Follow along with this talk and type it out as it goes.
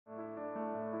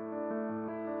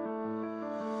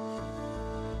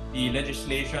The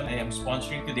legislation I am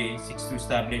sponsoring today seeks to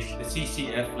establish the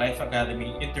CCF Life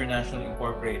Academy International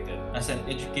Incorporated as an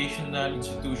educational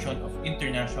institution of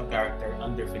international character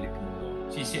under Philippine law.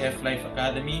 CCF Life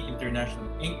Academy International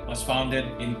Inc. was founded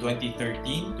in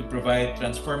 2013 to provide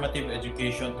transformative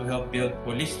education to help build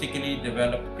holistically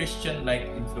developed Christian-like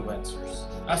influencers.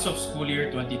 As of school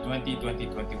year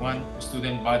 2020-2021, the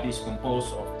student body is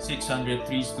composed of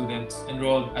 603 students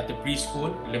enrolled at the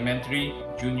preschool, elementary,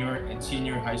 junior, and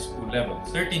senior high school levels.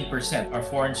 13% are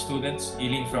foreign students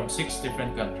hailing from 6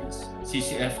 different countries.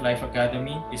 CCF Life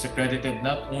Academy is accredited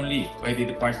not only by the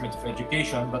Department of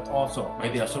Education but also by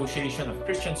the Association of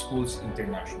Christian Schools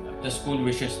International. The school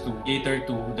wishes to cater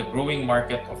to the growing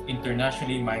market of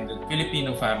internationally minded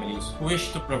Filipino families who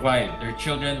wish to provide their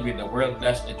children with a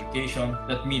world-class education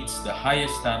that meets the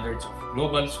highest standards of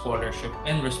global scholarship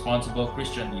and responsible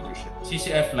Christian leadership.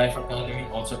 CCF Life Academy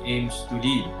also aims to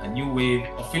lead a new wave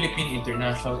of Philippine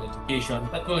international education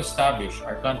that will establish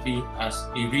our country as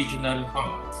a regional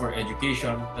hub for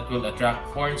education that will attract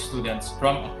foreign students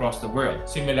from across the world,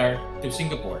 similar to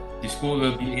Singapore. The school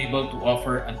will be able to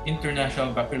offer an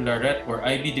international baccalaureate or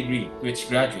IB degree to its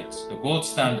graduates, the gold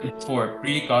standard for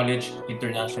pre-college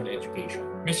international education.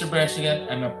 Mr. President,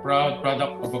 I'm a proud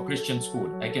product of a Christian school.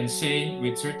 I can say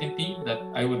with certainty that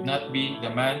I would not be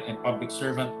the man and public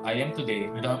servant I am today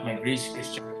without my Grace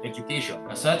Christian education.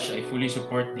 As such, I fully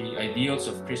support the ideals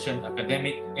of Christian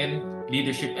academic and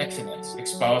leadership excellence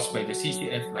espoused by the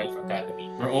CCF Life Academy.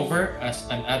 Moreover, as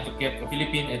an advocate of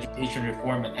Philippine education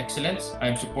reform and excellence, I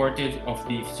am supportive of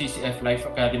the CCF Life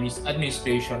Academy's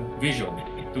administration vision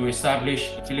to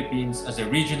establish the Philippines as a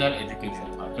regional education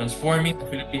hub. Transforming the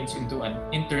Philippines into an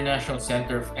international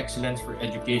center of excellence for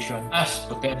education has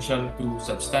potential to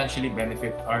substantially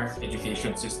benefit our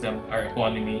education system, our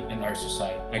economy, and our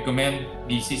society. I commend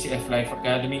the CCF Life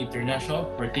Academy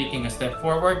International for taking a step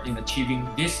forward in achieving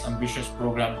this ambitious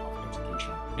program of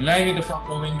education. In line with the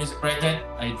foregoing, Mr. President,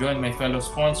 I join my fellow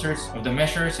sponsors of the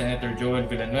measure, Senator Joel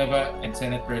Villanueva and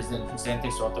Senate President Vicente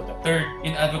Soto III,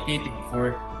 in advocating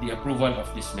for the approval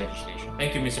of this legislation.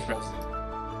 Thank you, Mr. President.